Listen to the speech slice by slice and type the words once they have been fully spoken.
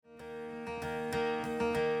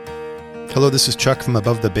Hello, this is Chuck from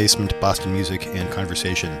Above the Basement, Boston Music and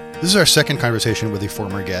Conversation. This is our second conversation with a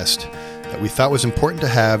former guest that we thought was important to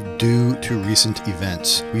have due to recent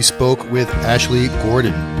events. We spoke with Ashley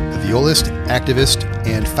Gordon, a violist, activist,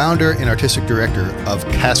 and founder and artistic director of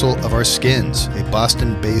Castle of Our Skins, a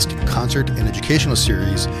Boston-based concert and educational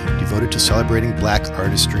series devoted to celebrating Black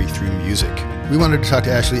artistry through music. We wanted to talk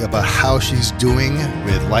to Ashley about how she's doing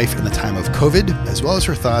with life in the time of COVID, as well as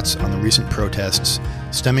her thoughts on the recent protests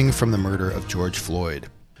stemming from the murder of George Floyd.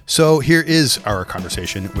 So here is our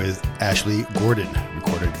conversation with Ashley Gordon,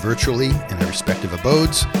 recorded virtually in their respective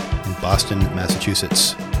abodes in Boston,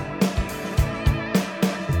 Massachusetts.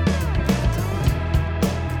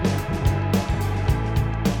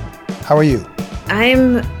 How are you?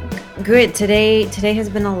 I'm good. Today has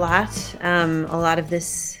been a lot of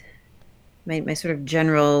this. My sort of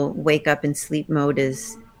general wake up and sleep mode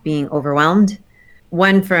is being overwhelmed.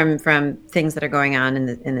 One from things that are going on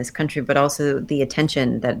in this country, but also the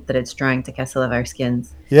attention that it's drawing to Castle of Our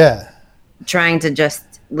Skins. Yeah. Trying to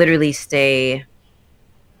just literally stay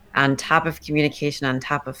on top of communication, on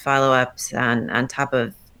top of follow-ups, on top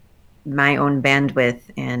of my own bandwidth,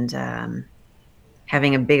 and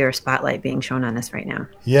having a bigger spotlight being shown on us right now.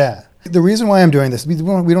 Yeah. The reason why I'm doing this, we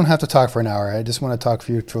don't have to talk for an hour. I just want to talk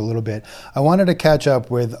for you for a little bit. I wanted to catch up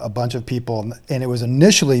with a bunch of people, and it was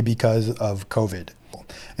initially because of COVID.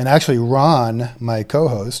 And actually, Ron, my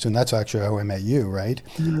co-host, and that's actually how I met you, right?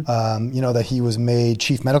 Mm-hmm. That he was made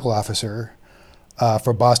chief medical officer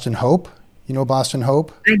for Boston Hope. You know Boston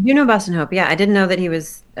Hope? I do know Boston Hope, yeah. I didn't know that he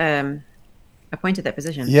was appointed that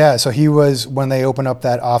position. Yeah, so he was, when they opened up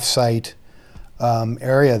that off-site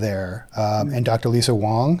area there, and Dr. Lisa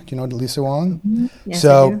Wong. Do you know Lisa Wong? Mm-hmm. Yes,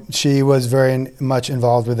 so she was very much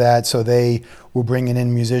involved with that. So they were bringing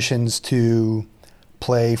in musicians to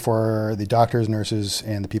play for the doctors, nurses,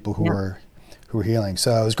 and the people who were healing.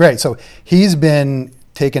 So it was great. So he's been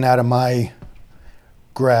taken out of my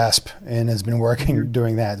grasp and has been working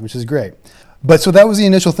doing that, which is great. But so that was the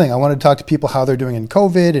initial thing. I wanted to talk to people how they're doing in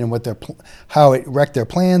COVID and what how it wrecked their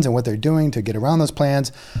plans and what they're doing to get around those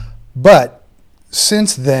plans. But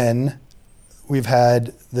since then, we've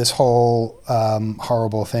had this whole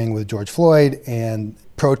horrible thing with George Floyd and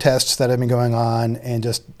protests that have been going on and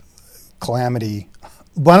just calamity.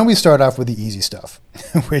 Why don't we start off with the easy stuff,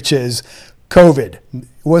 which is COVID. It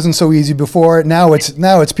wasn't so easy before. Now it's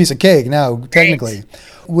a piece of cake. Now, technically, right.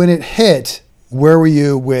 When it hit, where were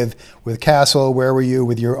you with Castle? Where were you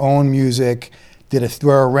with your own music? Did it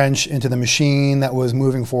throw a wrench into the machine that was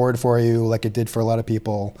moving forward for you, like it did for a lot of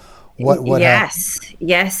people? What yes, happened?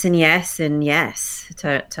 Yes, and yes, and yes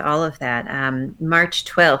to all of that. March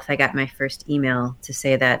 12th, I got my first email to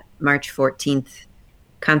say that March 14th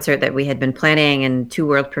concert that we had been planning and 2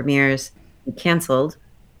 world premieres canceled.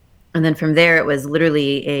 And then from there, it was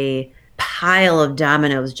literally a pile of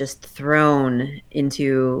dominoes just thrown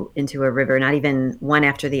into a river, not even one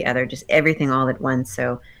after the other, just everything all at once.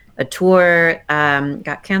 So a tour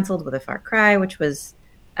got canceled with A Far Cry, which was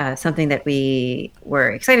something that we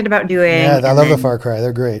were excited about doing. Yeah, I love The Far Cry.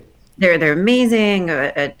 They're great. They're amazing.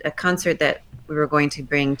 A concert that we were going to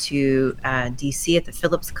bring to DC at the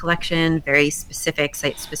Phillips Collection, very specific,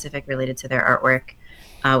 site-specific, related to their artwork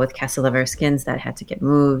with Castle of Our Skins that had to get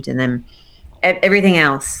moved. And then everything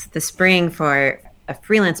else. The spring for a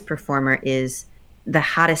freelance performer is the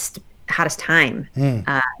hottest time in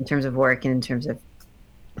terms of work and in terms of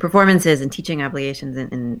performances and teaching obligations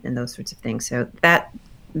and those sorts of things. So that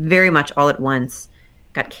very much all at once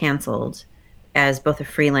got canceled as both a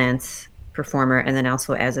freelance performer and then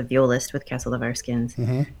also as a violist with Castle of Our Skins.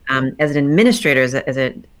 Mm-hmm. As an administrator, as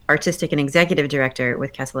an artistic and executive director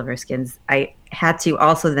with Castle of Our Skins, I had to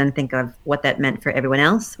also then think of what that meant for everyone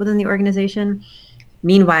else within the organization.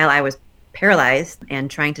 Meanwhile, I was paralyzed and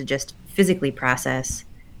trying to just physically process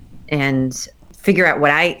and figure out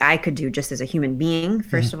what I could do just as a human being,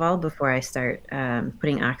 first of all, before I start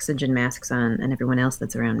putting oxygen masks on and everyone else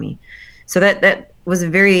that's around me. So that was a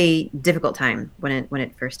very difficult time when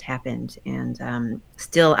it first happened, and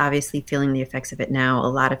still obviously feeling the effects of it now. A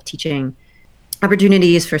lot of teaching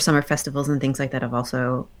opportunities for summer festivals and things like that have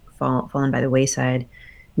also fallen by the wayside.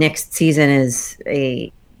 Next season is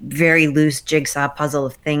a very loose jigsaw puzzle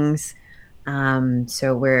of things.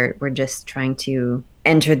 So we're just trying to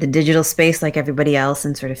enter the digital space like everybody else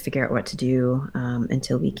and sort of figure out what to do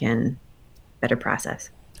until we can better process.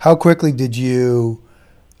 How quickly did you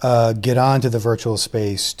get onto the virtual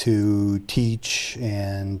space to teach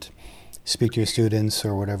and speak to your students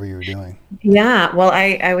or whatever you were doing? Yeah, well,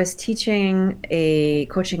 I was coaching a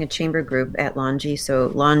chamber group at Longy. So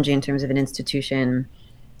Longy, in terms of an institution,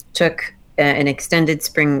 took an extended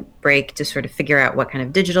spring break to sort of figure out what kind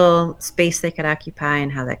of digital space they could occupy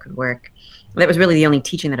and how that could work. That was really the only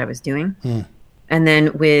teaching that I was doing. And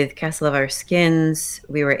then with Castle of Our Skins,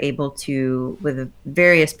 we were able to, with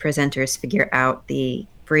various presenters, figure out the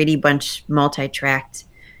Brady Bunch multi-tracked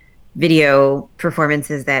video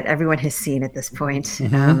performances that everyone has seen at this point.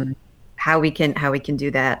 How we can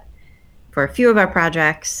do that for a few of our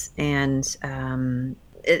projects, and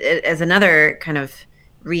as another kind of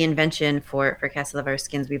reinvention for Castle of Our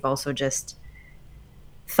Skins, we've also just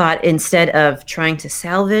thought, instead of trying to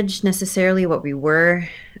salvage necessarily what we were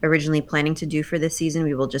originally planning to do for this season,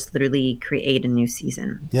 we will just literally create a new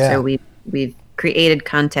season. So we've created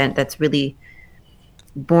content that's really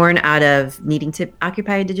born out of needing to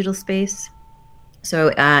occupy a digital space. So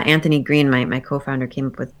Anthony Green, my co-founder, came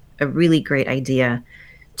up with a really great idea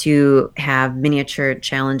to have miniature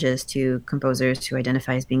challenges to composers who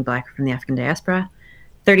identify as being Black from the African diaspora.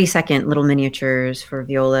 30-second little miniatures for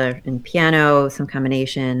viola and piano, some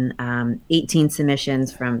combination, 18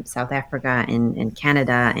 submissions from South Africa and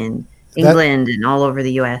Canada and England and all over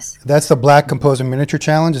the U.S. That's the Black Composer Miniature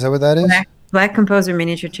Challenge? Is that what that is? Black Composer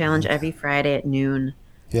Miniature Challenge every Friday at noon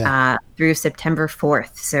through September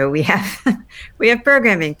 4th. So we have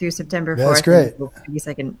programming through September 4th. That's great.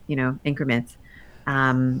 30-second, increments.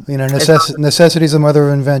 Necessity is the mother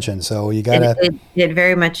of invention. So you gotta. It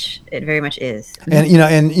very much is.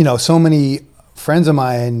 And so many friends of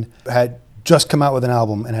mine had just come out with an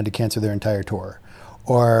album and had to cancel their entire tour,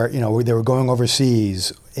 or they were going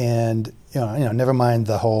overseas, and never mind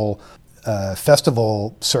the whole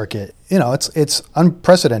festival circuit. It's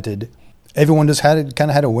unprecedented. Everyone just had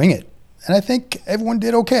to wing it, and I think everyone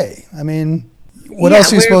did okay. I mean, what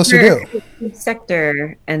else are you supposed to do?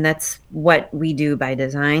 Sector, and that's what we do by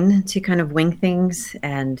design, to kind of wing things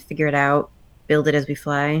and figure it out, build it as we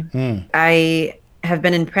fly. I have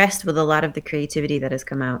been impressed with a lot of the creativity that has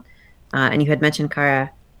come out. And you had mentioned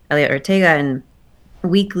Cara Elliott Ortega, and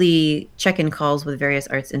weekly check-in calls with various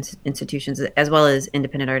arts institutions as well as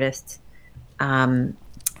independent artists.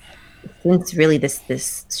 Since really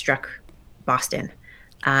this struck Boston.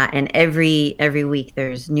 And every week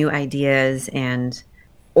there's new ideas and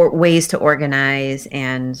ways to organize,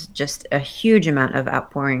 and just a huge amount of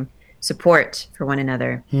outpouring support for one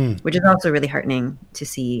another, which is also really heartening to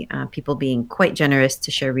see people being quite generous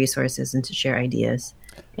to share resources and to share ideas,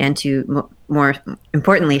 and to more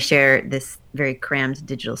importantly share this very crammed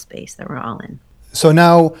digital space that we're all in. So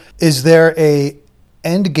now, is there a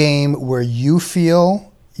end game where you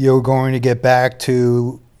feel you're going to get back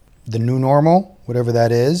to the new normal, whatever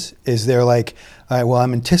that is? Is there like, all right, well,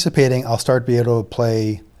 I'm anticipating I'll start to be able to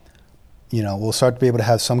play, we'll start to be able to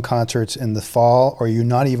have some concerts in the fall, or are you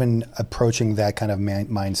not even approaching that kind of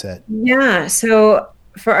mindset? Yeah. So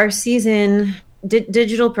for our season,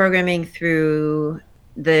 digital programming through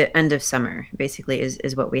the end of summer, basically,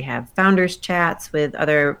 is what we have. Founders chats with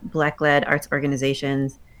other Black-led arts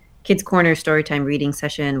organizations, Kids Corner Storytime reading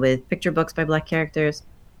session with picture books by Black characters,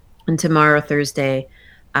 and tomorrow, Thursday,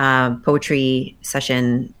 poetry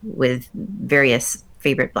session with various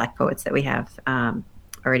favorite Black poets that we have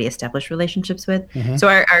already established relationships with. So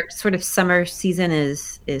our sort of summer season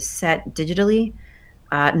is set digitally.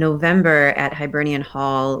 November at Hibernian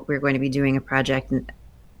Hall, we're going to be doing a project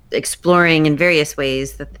exploring in various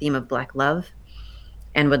ways the theme of Black love,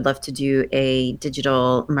 and would love to do a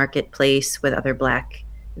digital marketplace with other Black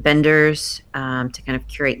vendors to kind of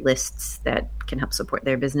curate lists that can help support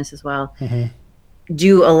their business as well.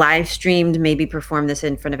 Do a live streamed, maybe perform this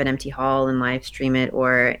in front of an empty hall and live stream it,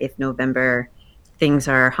 or if November things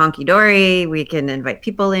are honky-dory, we can invite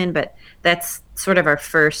people in, but that's sort of our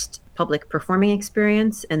first public performing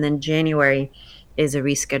experience. And then January is a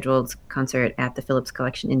rescheduled concert at the Phillips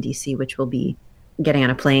Collection in DC, which will be getting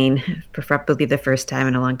on a plane, probably the first time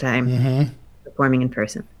in a long time, performing in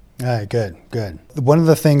person. All right, good. One of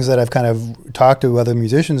the things that I've kind of talked to other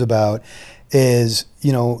musicians about is,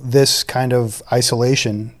 this kind of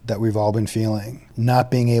isolation that we've all been feeling,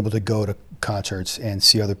 not being able to go to concerts and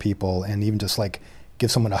see other people and even just like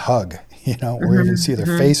give someone a hug, or even see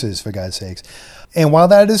their faces, for God's sakes. And while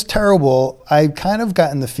that is terrible, I've kind of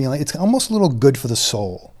gotten the feeling it's almost a little good for the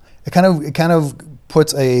soul. It kind of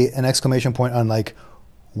puts an exclamation point on like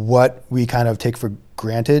what we kind of take for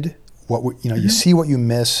granted. You see what you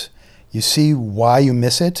miss, you see why you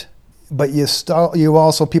miss it, but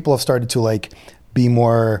people have started to like be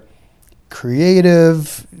more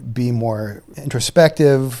creative, be more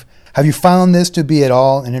introspective. Have you found this to be at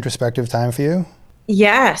all an introspective time for you?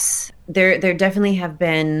 Yes, there definitely have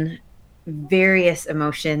been various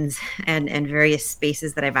emotions and various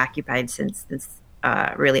spaces that I've occupied since this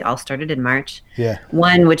really all started in March. Yeah.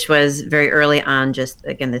 One, which was very early on, just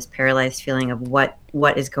again this paralyzed feeling of what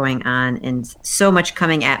is going on, and so much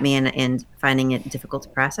coming at me, and finding it difficult to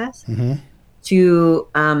process. Mm-hmm.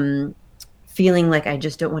 To feeling like I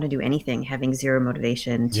just don't want to do anything, having zero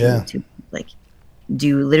motivation to like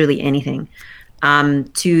do literally anything.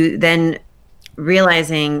 To then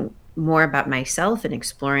realizing more about myself and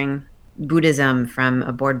exploring Buddhism from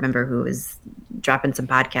a board member who was dropping some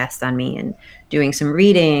podcasts on me, and doing some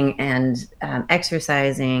reading and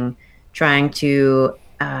exercising, trying to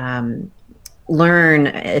learn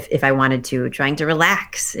if I wanted to, trying to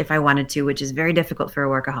relax if I wanted to, which is very difficult for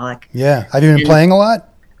a workaholic. Yeah. Have you been playing a lot?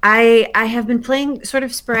 I have been playing sort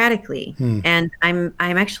of sporadically, and I'm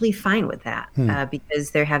actually fine with that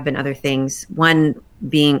because there have been other things. One,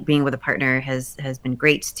 being with a partner has been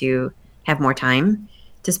great to have more time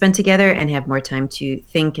to spend together and have more time to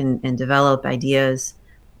think and develop ideas,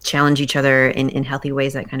 challenge each other in healthy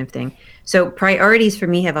ways, that kind of thing. So priorities for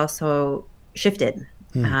me have also shifted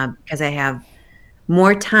because I have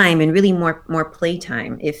more time and really more play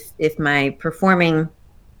time. If my performing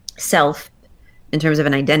self in terms of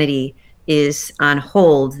an identity is on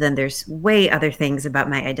hold, then there's way other things about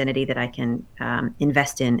my identity that I can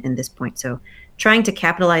invest in this point. So trying to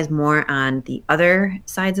capitalize more on the other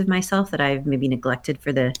sides of myself that I've maybe neglected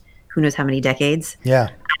for the who knows how many decades. Yeah.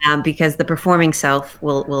 Because the performing self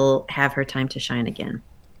will have her time to shine again.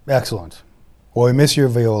 Excellent. Well, we miss your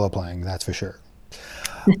viola playing, that's for sure.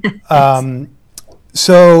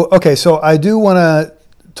 So I do want to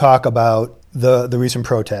talk about the recent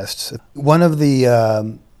protests. One of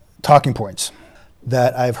the talking points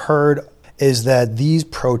that I've heard is that these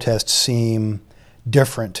protests seem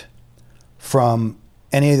different from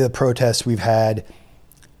any of the protests we've had,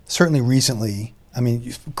 certainly recently. I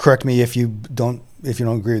mean, correct me if you don't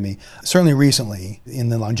agree with me. Certainly recently, in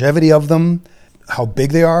the longevity of them, how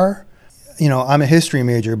big they are. You know, I'm a history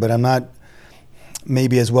major, but I'm not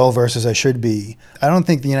maybe as well versed as I should be. I don't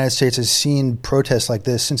think the United States has seen protests like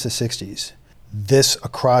this since the 60s. This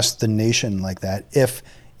across the nation like that, if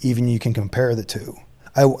even you can compare the two.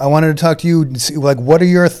 I wanted to talk to you, like, what are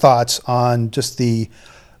your thoughts on just the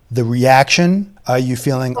reaction? Are you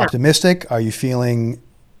feeling optimistic? Are you feeling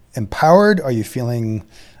empowered? Are you feeling...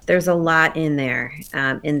 There's a lot in there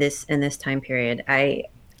in this time period.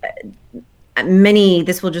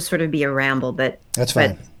 This will just sort of be a ramble, but... That's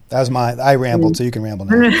fine. I rambled, so you can ramble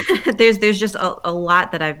now. There's just a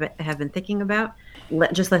lot that I have been thinking about.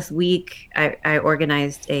 Just last week, I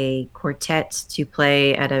organized a quartet to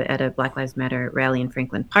play at a Black Lives Matter rally in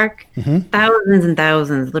Franklin Park. Mm-hmm. Thousands and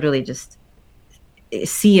thousands, literally just a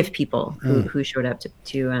sea of people who showed up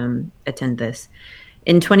to attend this.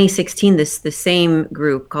 In 2016, the same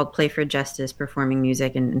group called Play for Justice, performing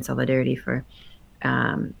music in solidarity for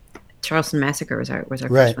Charleston Massacre was our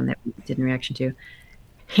first one that we did in reaction to.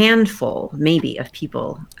 Handful, maybe, of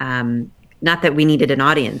people. Not that we needed an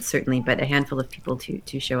audience, certainly, but a handful of people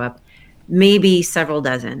to show up, maybe several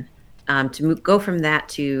dozen, to go from that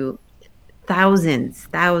to thousands,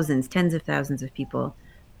 tens of thousands of people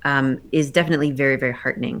is definitely very, very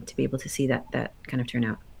heartening to be able to see that kind of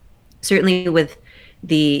turnout. Certainly with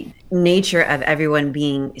the nature of everyone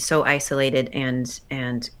being so isolated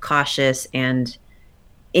and cautious and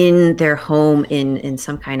in their home in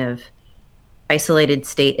some kind of isolated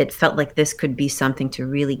state, it felt like this could be something to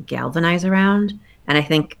really galvanize around. And I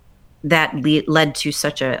think that led to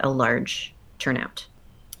such a large turnout.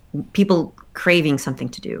 People craving something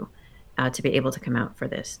to do, to be able to come out for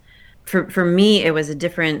this. For me, it was a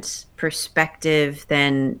different perspective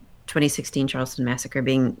than 2016 Charleston Massacre,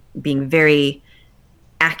 being very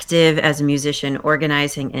active as a musician,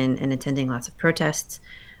 organizing and attending lots of protests.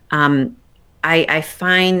 I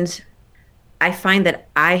find that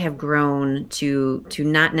I have grown to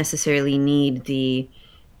not necessarily need the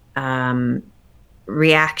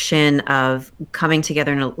reaction of coming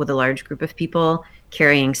together with a large group of people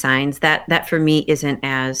carrying signs. That for me isn't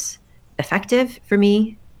as effective for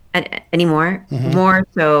me anymore. Mm-hmm. More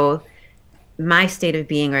so, my state of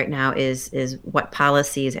being right now is what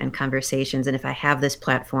policies and conversations, and if I have this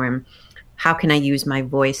platform, how can I use my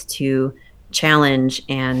voice to challenge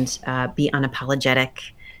and be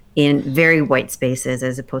unapologetic in very white spaces,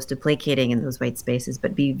 as opposed to placating in those white spaces,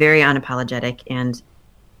 but be very unapologetic and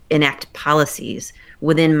enact policies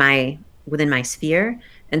within my sphere,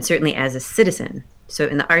 and certainly as a citizen. So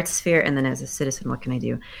in the arts sphere, and then as a citizen, what can I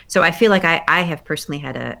do? So I feel like I have personally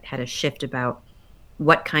had a shift about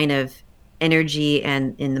what kind of energy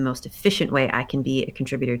and in the most efficient way I can be a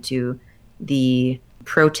contributor to the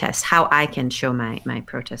protests, how I can show my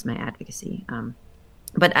protest, my advocacy.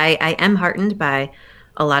 But I am heartened by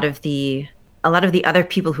a lot of the a lot of the other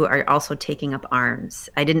people who are also taking up arms.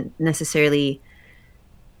 I didn't necessarily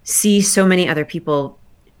see so many other people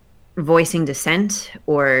voicing dissent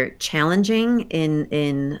or challenging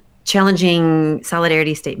in challenging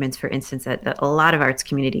solidarity statements, for instance, that a lot of arts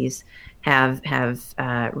communities have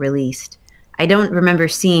released. I don't remember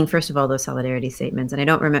seeing, first of all, those solidarity statements, and I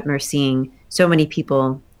don't remember seeing so many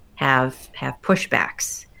people have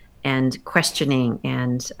pushbacks and questioning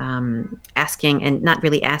and asking, and not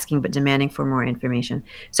really asking, but demanding for more information.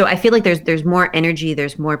 So I feel like there's more energy,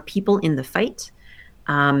 there's more people in the fight,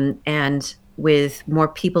 and with more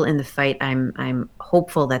people in the fight, I'm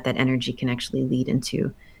hopeful that energy can actually lead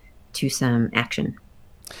into some action.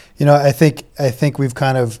 You know, I think we've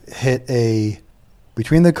kind of hit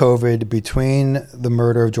between the COVID, between the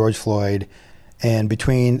murder of George Floyd, and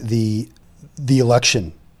between the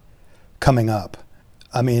election coming up.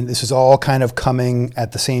 I mean, this is all kind of coming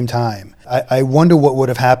at the same time. I wonder what would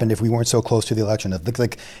have happened if we weren't so close to the election.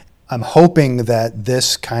 Like, I'm hoping that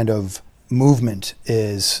this kind of movement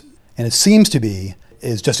is, and it seems to be,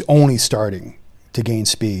 is just only starting to gain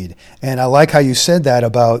speed. And I like how you said that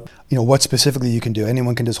about, what specifically you can do.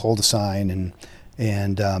 Anyone can just hold a sign, and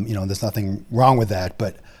there's nothing wrong with that.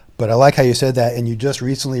 But I like how you said that. And you just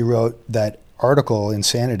recently wrote that article,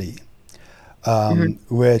 Insanity,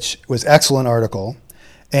 which was excellent article.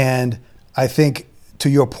 And I think, to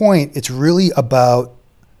your point, it's really about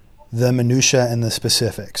the minutia and the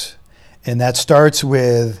specifics. And that starts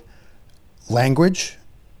with language,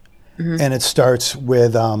 and it starts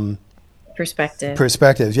with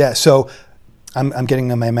perspectives. Yeah. So I'm getting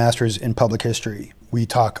my master's in public history. We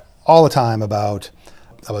talk all the time about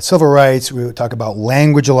civil rights. We talk about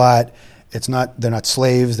language a lot. They're not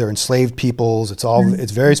slaves. They're enslaved peoples.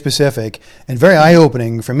 It's very specific and very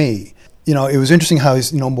eye-opening for me. It was interesting how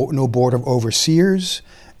there's no board of overseers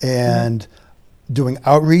and doing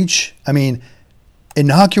outreach. I mean,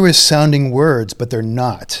 innocuous sounding words, but they're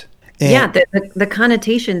not. And the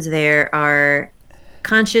connotations there are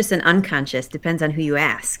conscious and unconscious, depends on who you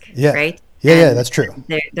ask, right? Yeah, that's true.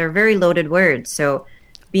 They're very loaded words. So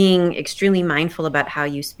being extremely mindful about how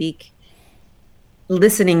you speak,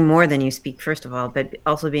 listening more than you speak, first of all, but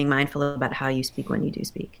also being mindful about how you speak when you do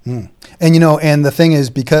speak. And, and the thing is,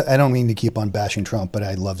 because I don't mean to keep on bashing Trump, but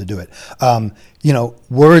I'd love to do it.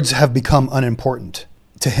 Words have become unimportant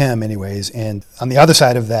to him anyways. And on the other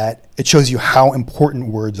side of that, it shows you how important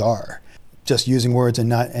words are. Just using words and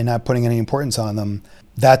not putting any importance on them,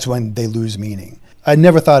 that's when they lose meaning. I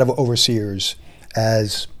never thought of overseers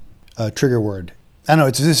as a trigger word. I don't know.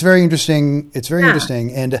 It's very interesting. It's very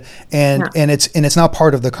interesting, and it's not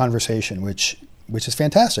part of the conversation, which is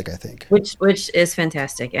fantastic, I think. Which is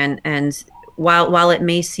fantastic, and while it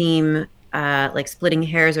may seem like splitting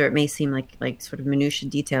hairs, or it may seem like sort of minutiae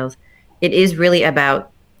details, it is really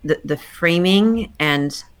about the framing,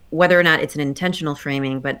 and whether or not it's an intentional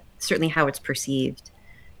framing, but certainly how it's perceived.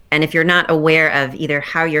 And if you're not aware of either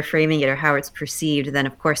how you're framing it or how it's perceived, then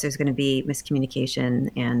of course there's going to be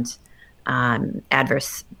miscommunication and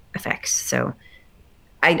adverse effects. So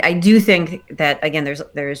I do think that, again,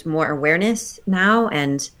 there's more awareness now,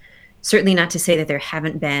 and certainly not to say that there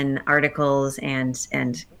haven't been articles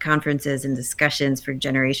and conferences and discussions for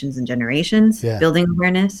generations and generations building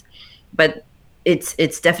awareness, but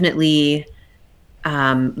it's definitely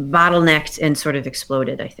bottlenecked and sort of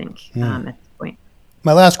exploded, I think, at this point.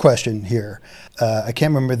 My last question here, I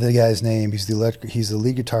can't remember the guy's name. He's the lead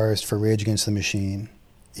guitarist for Rage Against the Machine.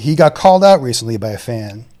 He got called out recently by a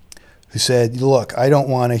fan who said, "Look, I don't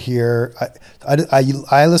want to hear.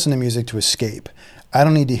 I listen to music to escape. I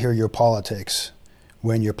don't need to hear your politics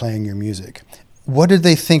when you're playing your music." What did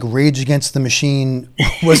they think Rage Against the Machine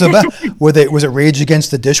was about? Was it Rage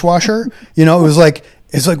Against the Dishwasher? It was like,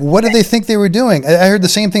 what did they think they were doing? I heard the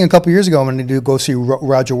same thing a couple of years ago when I did go see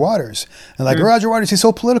Roger Waters, and Roger Waters, he's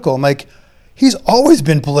so political. I'm like, he's always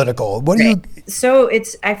been political. What do you? So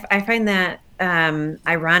I find that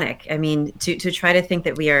ironic. I mean, to try to think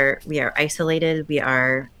that we are isolated, we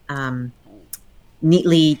are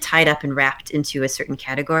neatly tied up and wrapped into a certain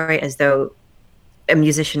category, as though a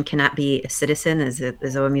musician cannot be a citizen, as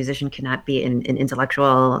though a musician cannot be an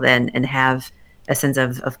intellectual and have a sense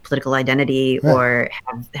of political identity, right, or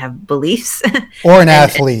have beliefs, or an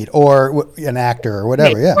athlete, or an actor, or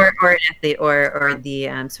whatever, or an athlete, or the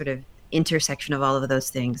sort of intersection of all of those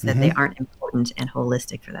things, that they aren't important and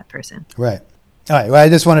holistic for that person. Right. All right. Well, I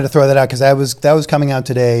just wanted to throw that out because that was coming out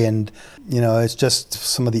today, and it's just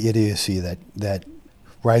some of the idiocy that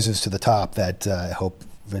rises to the top that I hope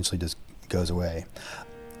eventually just goes away.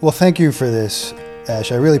 Well, thank you for this,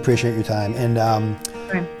 Ash. I really appreciate your time, and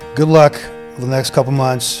good luck the next couple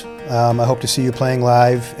months. I hope to see you playing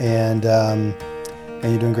live, and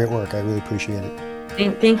you're doing great work. I really appreciate it.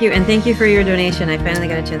 Thank you, and thank you for your donation. I finally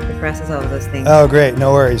got a chance to process all of those things. Oh, great!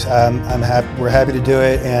 No worries. I'm happy. We're happy to do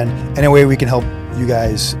it, and any way we can help you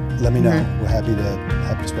guys, let me know. We're happy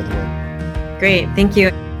to spread the word. Great, thank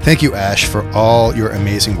you. Thank you, Ash, for all your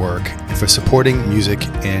amazing work and for supporting music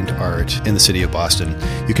and art in the city of Boston.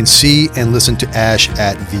 You can see and listen to Ash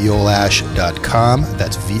at violash.com.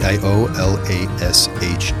 That's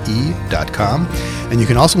VIOLASHE.com. And you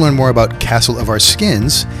can also learn more about Castle of Our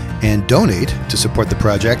Skins and donate to support the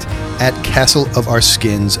project at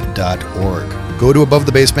castleofourskins.org. Go to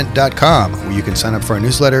abovethebasement.com, where you can sign up for our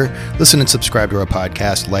newsletter, listen and subscribe to our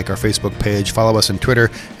podcast, like our Facebook page, follow us on Twitter,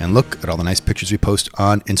 and look at all the nice pictures we post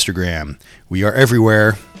on Instagram. We are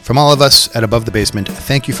everywhere. From all of us at Above the Basement,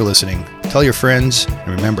 thank you for listening. Tell your friends, and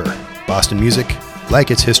remember, Boston music, like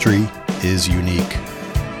its history, is unique.